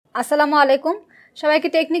আসসালামু আলাইকুম। সবাইকে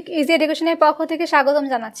টেকনিক ইজি এডুকেশনের পক্ষ থেকে স্বাগতম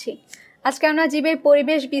জানাচ্ছি। আজকে আমরা জীবের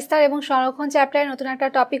পরিবেশ বিস্তার এবং সংরক্ষণ চ্যাপ্টারে নতুন একটা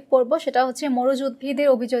টপিক পড়ব, সেটা হচ্ছে মরুজ উদ্ভিদের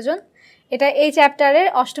অভিযোজন। এটা এই চ্যাপ্টারের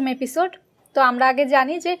 8ম এপিসোড। তো আমরা আগে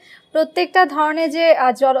জানি যে প্রত্যেকটা ধরনের যে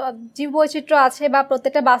জীববৈচিত্র্য আছে বা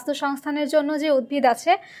প্রত্যেকটা বাস্তু সংস্থানের জন্য যে উদ্ভিদ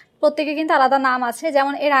আছে প্রত্যেকে কিন্তু আলাদা নাম আছে।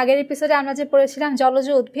 যেমন এর আগের এপিসোডে আমরা যে পড়েছিলাম জলজ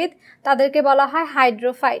উদ্ভিদ, তাদেরকে বলা হয়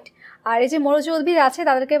হাইড্রোফাইট, আর এই যে মরুজ উদ্ভিদ আছে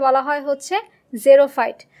তাদেরকে বলা হয় হচ্ছে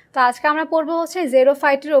জেরোফাইট। তো আজকে আমরা পড়বো হচ্ছে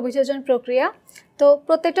জেরোফাইটের অভিযোজন প্রক্রিয়া। তো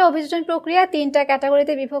প্রত্যেকটা অভিযোজন প্রক্রিয়া 3টা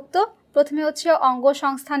ক্যাটাগরিতে বিভক্ত। প্রথমে হচ্ছে অঙ্গ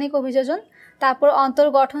সংস্থানিক অভিযোজন, তারপর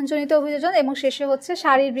অন্তর্গঠনজনিত অভিযোজন এবং শেষে হচ্ছে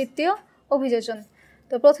শারীরবৃত্তীয় অভিযোজন।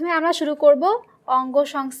 তো প্রথমে আমরা শুরু করব অঙ্গ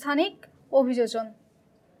সংস্থানিক অভিযোজন।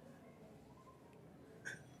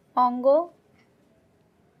 অঙ্গ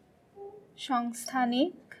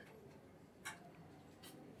সংস্থানিক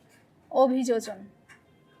অভিযোজন।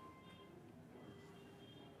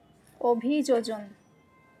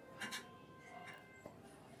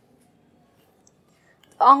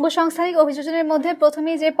 অঙ্গ সংস্থানিক অভিযোজনের মধ্যে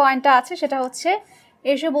প্রথমেই যে পয়েন্টটা আছে সেটা হচ্ছে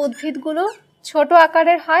এসব উদ্ভিদগুলো ছোট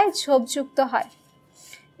আকারের হয়, ঝোপযুক্ত হয়।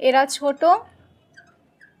 এরা ছোট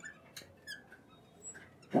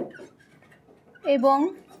এবং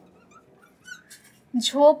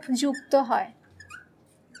ঝোপযুক্ত হয়।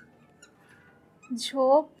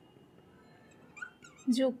 ঝোপযুক্ত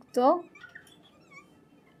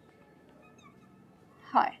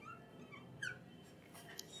হয়।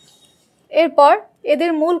 এরপর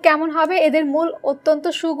এদের মূল কেমন হবে? এদের মূল অত্যন্ত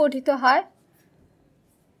সুগঠিত হয়।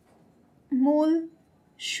 মূল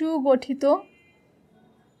সুগঠিত,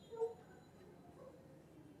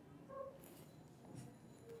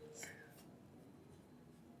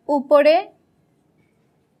 উপরে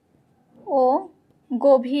ও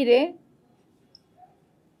গভীরে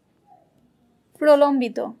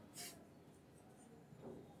প্রলম্বিত।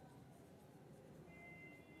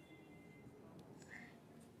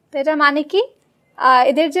 তো এটা মানে কি?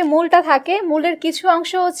 এদের যে মূলটা থাকে, মূলের কিছু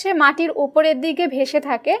অংশ হচ্ছে মাটির উপরের দিকে ভেসে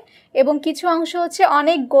থাকে এবং কিছু অংশ হচ্ছে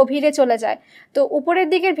অনেক গভীরে চলে যায়। তো উপরের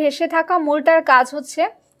দিকে ভেসে থাকা মূলটার কাজ হচ্ছে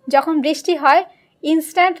যখন বৃষ্টি হয়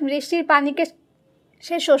ইনস্ট্যান্ট বৃষ্টির পানিকে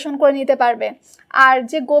সে শোষণ করে নিতে পারবে। আর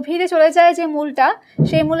যে গভীরে চলে যায় যে মূলটা,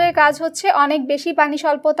 সেই মূলের কাজ হচ্ছে অনেক বেশি পানি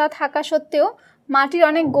স্বল্পতা থাকা সত্ত্বেও মাটির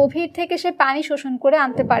অনেক গভীর থেকে সে পানি শোষণ করে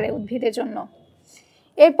আনতে পারে উদ্ভিদের জন্য।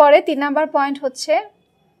 এরপরে 3 নম্বর পয়েন্ট হচ্ছে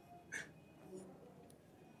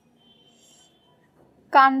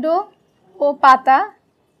কাণ্ড ও পাতা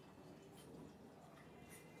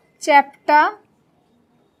চ্যাপ্টা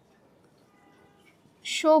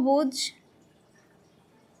সবুজ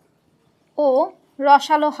ও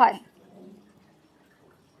রসালো হয়।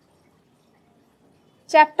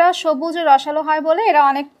 চ্যাপ্টা সবুজ ও রসালো হয় বলে এরা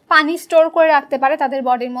অনেক পানি স্টোর করে রাখতে পারে তাদের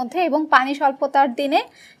বডির মধ্যে এবং পানি স্বল্পতার দিনে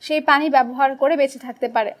সেই পানি ব্যবহার করে বেঁচে থাকতে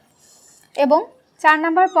পারে। এবং 4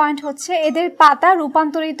 নম্বর পয়েন্ট হচ্ছে এদের পাতা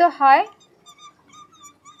রূপান্তরিত হয়।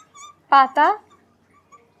 পাতা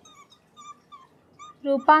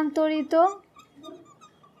রূপান্তরিত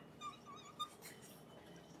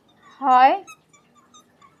হয়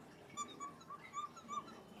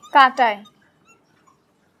কাঁটায়।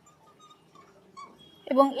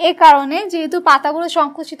 এবং এ কারণে যেহেতু পাতাগুলো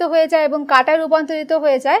সংকুচিত হয়ে যায় এবং কাঁটায় রূপান্তরিত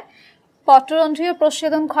হয়ে যায়, পত্ররন্ধ্রীয়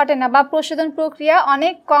প্রচ্ছেদন ঘটে না বা প্রচ্ছেদন প্রক্রিয়া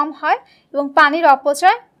অনেক কম হয় এবং পানির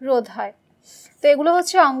অপচয় রোধ হয়। তো এগুলো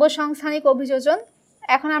হচ্ছে অঙ্গ সংস্থানিক অভিযোজন।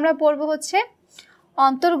 এখন আমরা পড়ব হচ্ছে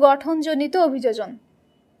অন্তর্গঠনজনিত অভিযোজন।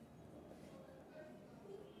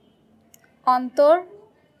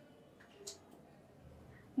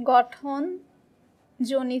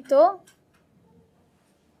 অন্তর্গঠনজনিত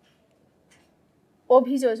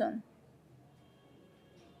অভিযোজন।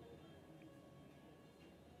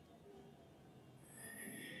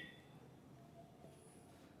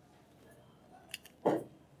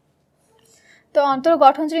 তো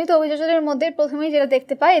অন্তর্গঠনজনিত অভিযোজনের মধ্যে প্রথমেই যেটা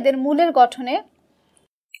দেখতে পাই, এদের মূলের গঠনে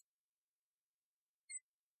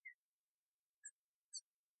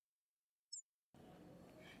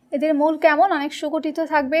এদের মূল কেমন? অনেক সুগঠিত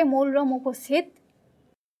থাকবে, মূলরোম উপস্থিত।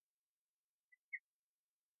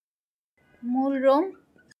 মূলরোম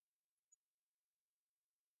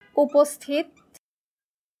উপস্থিত।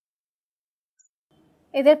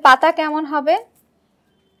 এদের পাতা কেমন হবে?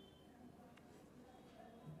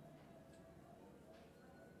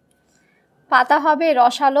 পাতা হবে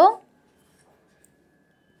রসালো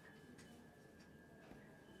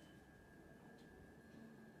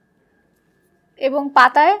এবং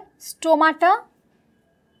পাতায়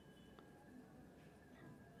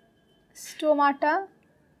স্টোমাটা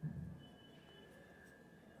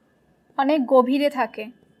অনেক গভীরে থাকে,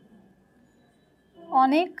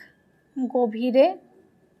 অনেক গভীরে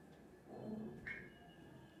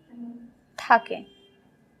থাকে।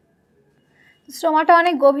 স্ট্রোমাটা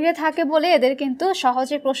অনেক গভীরে থাকে বলে এদের কিন্তু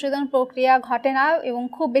সহজে প্রশোধন প্রক্রিয়া ঘটে না এবং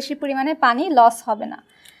খুব বেশি পরিমাণে পানি লস হবে না।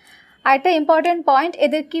 আর একটা ইম্পর্টেন্ট পয়েন্ট,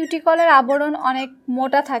 এদের কিউটিকলের আবরণ অনেক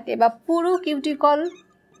মোটা থাকে বা পুরু কিউটিকল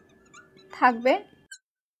থাকবে।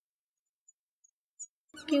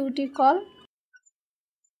 কিউটিকল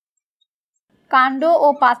কাণ্ড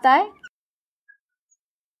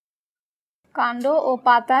ও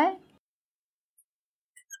পাতায়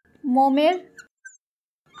মোমের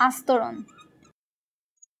আস্তরণ।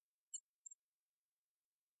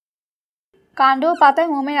 কাণ্ড ও পাতায়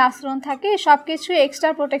মোমের আস্তরণ থাকে, সবকিছু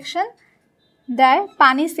এক্সট্রা প্রোটেকশন দেয়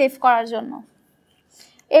পানি সেভ করার জন্য।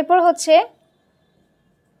 এরপর হচ্ছে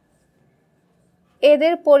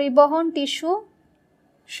এদের পরিবহন টিস্যু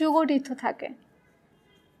সুগঠিত থাকে।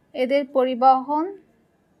 এদের পরিবহন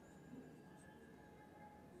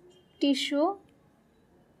টিস্যু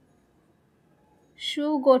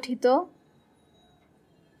সুগঠিত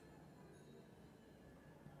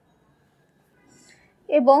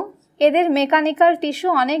এবং এদের মেকানিক্যাল টিস্যু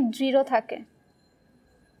অনেক দৃঢ় থাকে।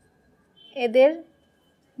 এদের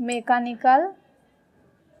মেকানিক্যাল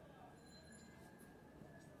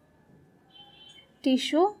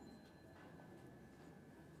টিস্যু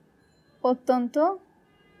অত্যন্ত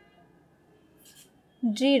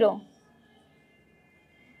দৃঢ়।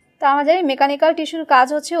 তো আমরা জানি মেকানিক্যাল টিস্যুর কাজ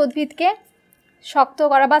হচ্ছে উদ্ভিদকে শক্ত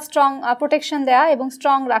করা বা স্ট্রং প্রোটেকশন দেওয়া এবং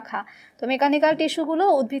স্ট্রং রাখা। তো মেকানিক্যাল টিস্যুগুলো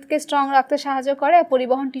উদ্ভিদকে স্ট্রং রাখতে সাহায্য করে।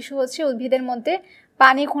 পরিবহন টিস্যু হচ্ছে উদ্ভিদের মধ্যে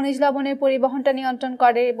পানি, খনিজ লবণের পরিবহনটা নিয়ন্ত্রণ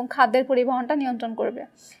করে এবং খাদ্যের পরিবহনটা নিয়ন্ত্রণ করবে।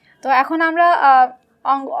 তো এখন আমরা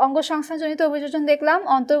অঙ্গ সংস্থানজনিত অভিযোজন দেখলাম,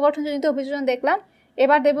 অন্তর্গঠনজনিত অভিযোজন দেখলাম,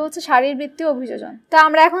 এবার দেব হচ্ছে শারীরবৃত্তীয় অভিযোজন। তো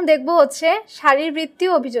আমরা এখন দেখব হচ্ছে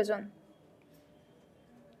শারীরবৃত্তীয় অভিযোজন।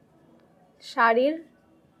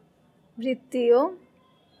 শারীরবৃত্তীয়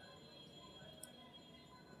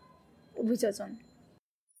অভিযোজন।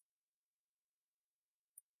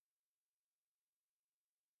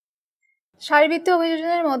 শারীরবৃত্তীয়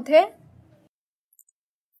অভিযোজনের মধ্যে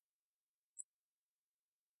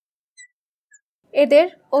এদের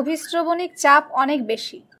অভিস্রবণিক চাপ অনেক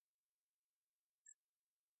বেশি।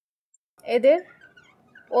 এদের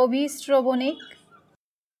অভিস্রবণিক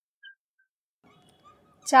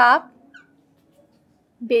চাপ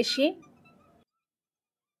বেশি।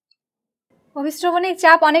 অভিস্রবণিক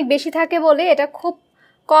চাপ অনেক বেশি থাকে বলে এটা খুব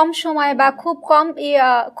কম সময় বা খুব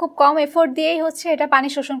কম এফোর্ট দিয়েই হচ্ছে এটা পানি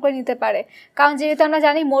শোষণ করে নিতে পারে। কারণ যেহেতু আমরা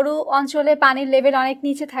জানি মরু অঞ্চলে পানির লেভেল অনেক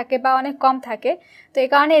নিচে থাকে বা অনেক কম থাকে, তো এই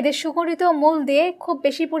কারণে এদের সুগঠিত মূল দিয়ে খুব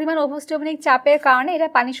বেশি পরিমাণ অভিস্রবণিক চাপের কারণে এরা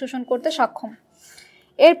পানি শোষণ করতে সক্ষম।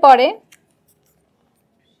 এরপরে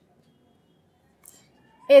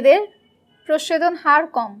এদের প্রস্বেদন হার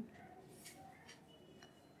কম,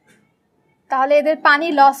 তাহলে এদের পানি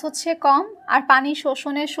লস হচ্ছে কম আর পানি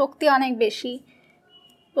শোষণের শক্তি অনেক বেশি।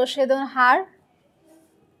 প্রস্বেদন হার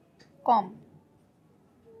কম।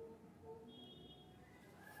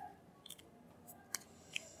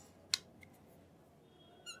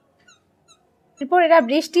 এরপর এরা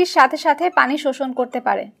বৃষ্টির সাথে সাথে পানি শোষণ করতে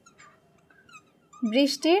পারে।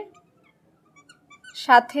 বৃষ্টির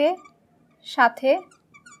সাথে সাথে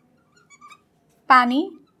পানি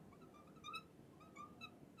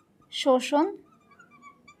শোষণ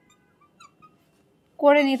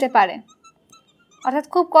করে নিতে পারে, অর্থাৎ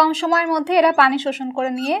খুব কম সময়ের মধ্যে এরা পানি শোষণ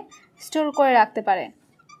করে নিয়ে স্টোর করে রাখতে পারে।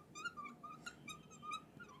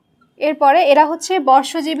 এরপরে এরা হচ্ছে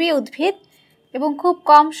বর্ষজীবী উদ্ভিদ এবং খুব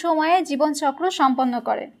কম সময়ে জীবনচক্র সম্পন্ন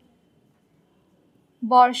করে।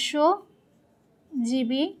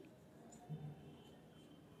 বর্ষজীবী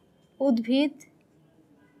উদ্ভিদ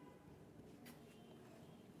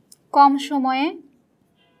কম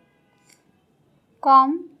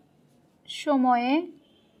সময়ে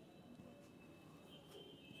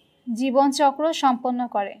জীবনচক্র সম্পন্ন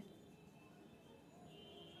করে।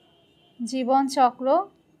 জীবনচক্র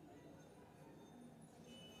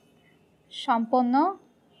সম্পন্ন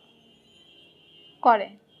করে।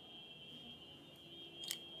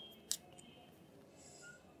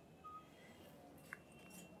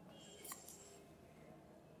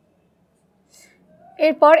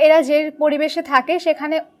 এরপর এরা যে পরিবেশে থাকে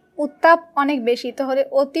সেখানে উত্তাপ অনেক বেশি, তাহলে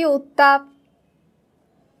অতি উত্তাপ,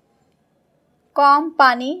 কম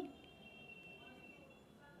পানি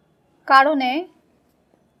কারণে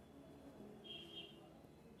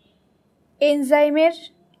এনজাইমের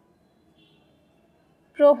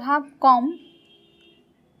প্রভাব কম,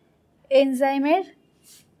 এনজাইমের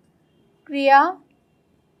ক্রিয়া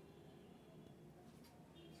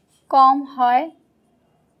কম হয়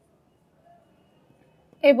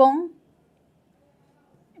এবং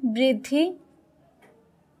বৃদ্ধি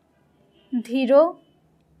ধীর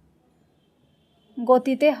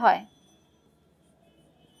গতিতে হয়।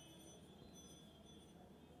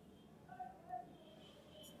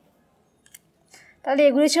 তাহলে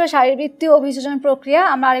এগুলি ছিল শারীরবৃত্তীয় অভিযোজন প্রক্রিয়া।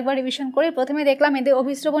 আমরা আরেকবার রিভিশন করি। প্রথমে দেখলাম এদের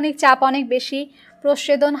অভিস্রবণিক চাপ অনেক বেশি,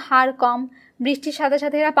 প্রচ্ছেদন হার কম, বৃষ্টির সাথে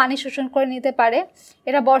সাথে এরা পানি শোষণ করে নিতে পারে,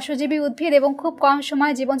 এরা বর্ষজীবী উদ্ভিদ এবং খুব কম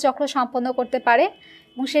সময় জীবনচক্র সম্পন্ন করতে পারে।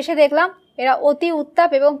 এবং শেষে দেখলাম এরা অতি উত্তাপ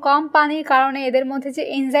এবং কম পানির কারণে এদের মধ্যে যে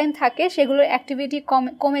এনজাইম থাকে সেগুলোর অ্যাক্টিভিটি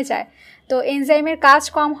কমে যায়। তো এনজাইমের কাজ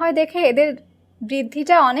কম হয় দেখে এদের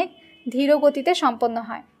বৃদ্ধিটা অনেক ধীর গতিতে সম্পন্ন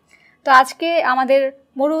হয়। তো আজকে আমাদের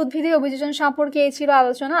মরু উদ্ভিদের অভিযোজন সম্পর্কে এই ছিল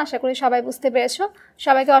আলোচনা। আশা করি সবাই বুঝতে পেরেছো।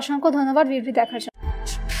 সবাইকে অসংখ্য ধন্যবাদ ভিডিওটি দেখার জন্য।